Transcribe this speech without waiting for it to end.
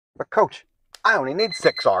But coach, I only need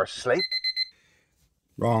 6 hours sleep.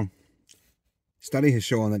 Wrong. Study has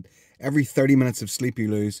shown that every 30 minutes of sleep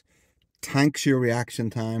you lose tanks your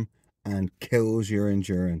reaction time and kills your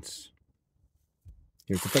endurance.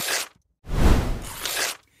 Here's the fix.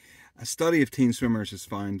 A study of teen swimmers has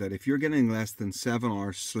found that if you're getting less than 7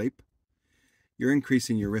 hours sleep, you're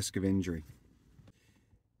increasing your risk of injury.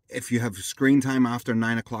 If you have screen time after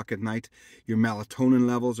 9 o'clock at night, your melatonin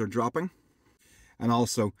levels are dropping. And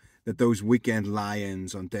also that those weekend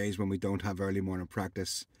lie-ins on days when we don't have early morning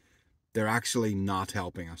practice, they're actually not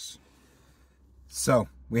helping us. So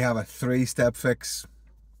we have a 3-step fix.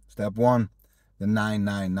 Step 1, the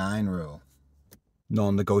 999 rule.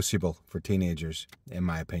 Non-negotiable for teenagers, in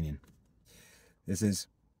my opinion. This is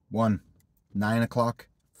 1, 9 o'clock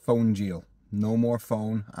phone jail. No more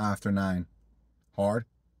phone after 9. Hard,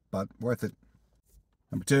 but worth it.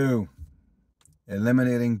 Number 2,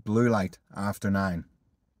 eliminating blue light after 9.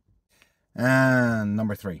 And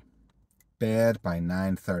number 3, bed by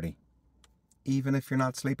 9:30, even if you're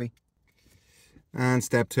not sleepy. And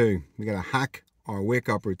step 2, we gotta hack our wake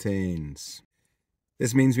up routines.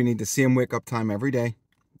 This means we need the same wake up time every day,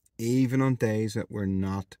 even on days that we're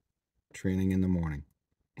not training in the morning.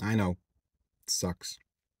 I know, it sucks.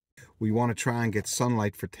 We want to try and get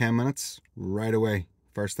sunlight for 10 minutes right away,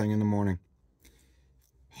 first thing in the morning.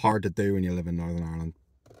 Hard to do when you live in Northern Ireland.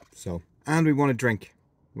 And we want to drink.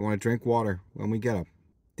 We want to drink water when we get up.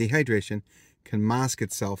 Dehydration can mask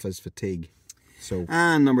itself as fatigue.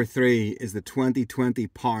 And number 3 is the 2020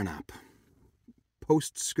 power nap.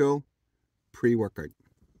 Post-school, pre-workout.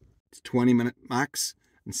 It's 20-minute max,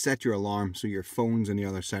 and set your alarm so your phone's on the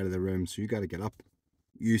other side of the room, so you got to get up.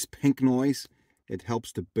 Use pink noise. It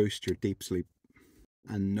helps to boost your deep sleep.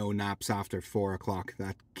 And no naps after 4 o'clock.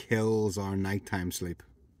 That kills our nighttime sleep.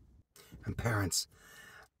 And parents,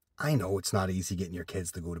 I know it's not easy getting your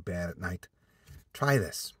kids to go to bed at night. Try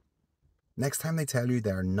this. Next time they tell you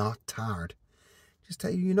they're not tired, just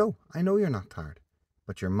tell you, I know you're not tired,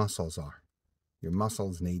 but your muscles are. Your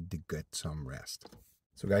muscles need to get some rest.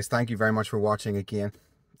 So guys, thank you very much for watching again.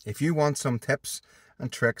 If you want some tips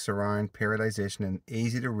and tricks around periodization in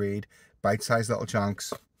easy to read, bite-sized little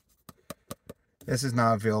chunks, this is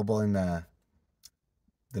now available in the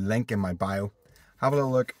link in my bio. Have a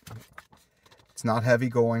little look. It's not heavy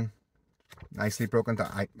going. Nicely broken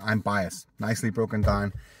down. I'm biased. Nicely broken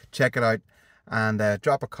down. Check it out. And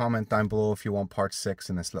drop a comment down below if you want part 6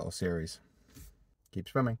 in this little series. Keep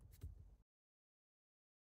swimming.